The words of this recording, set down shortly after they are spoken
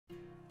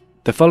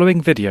The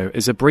following video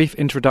is a brief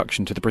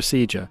introduction to the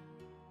procedure,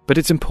 but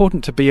it's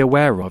important to be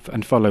aware of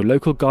and follow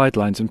local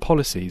guidelines and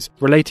policies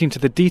relating to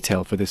the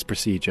detail for this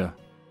procedure.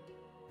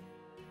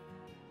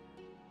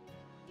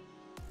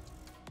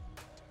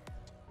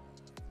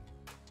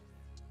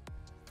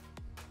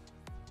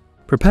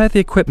 Prepare the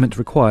equipment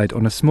required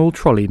on a small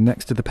trolley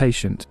next to the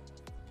patient,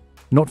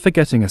 not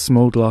forgetting a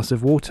small glass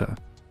of water.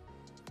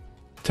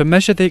 To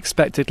measure the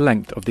expected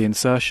length of the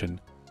insertion,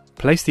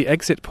 place the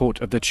exit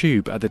port of the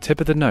tube at the tip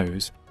of the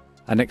nose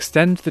and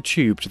extend the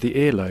tube to the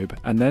earlobe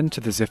and then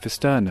to the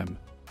xiphisternum.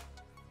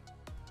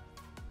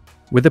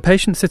 With the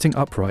patient sitting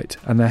upright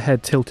and their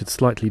head tilted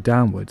slightly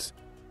downwards,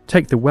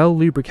 take the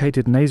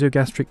well-lubricated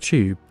nasogastric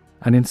tube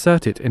and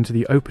insert it into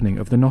the opening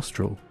of the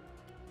nostril.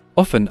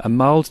 Often a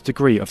mild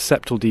degree of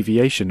septal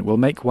deviation will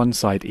make one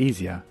side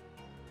easier.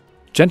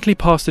 Gently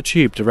pass the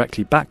tube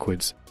directly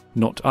backwards,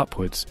 not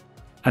upwards,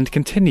 and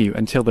continue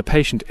until the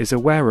patient is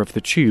aware of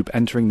the tube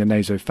entering the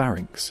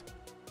nasopharynx.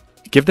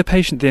 Give the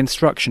patient the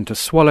instruction to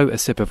swallow a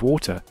sip of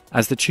water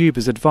as the tube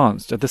is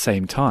advanced at the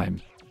same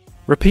time.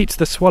 Repeat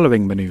the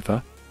swallowing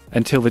maneuver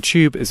until the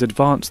tube is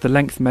advanced the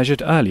length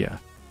measured earlier.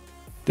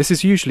 This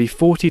is usually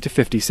 40 to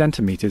 50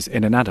 centimeters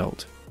in an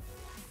adult.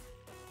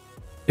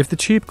 If the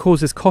tube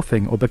causes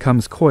coughing or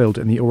becomes coiled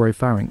in the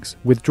oropharynx,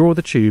 withdraw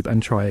the tube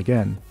and try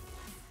again.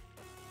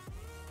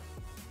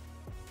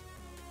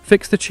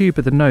 Fix the tube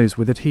at the nose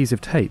with adhesive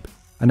tape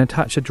and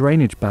attach a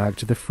drainage bag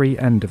to the free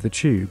end of the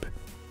tube.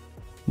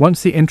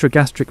 Once the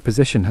intragastric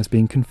position has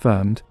been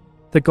confirmed,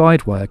 the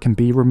guide wire can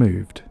be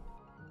removed.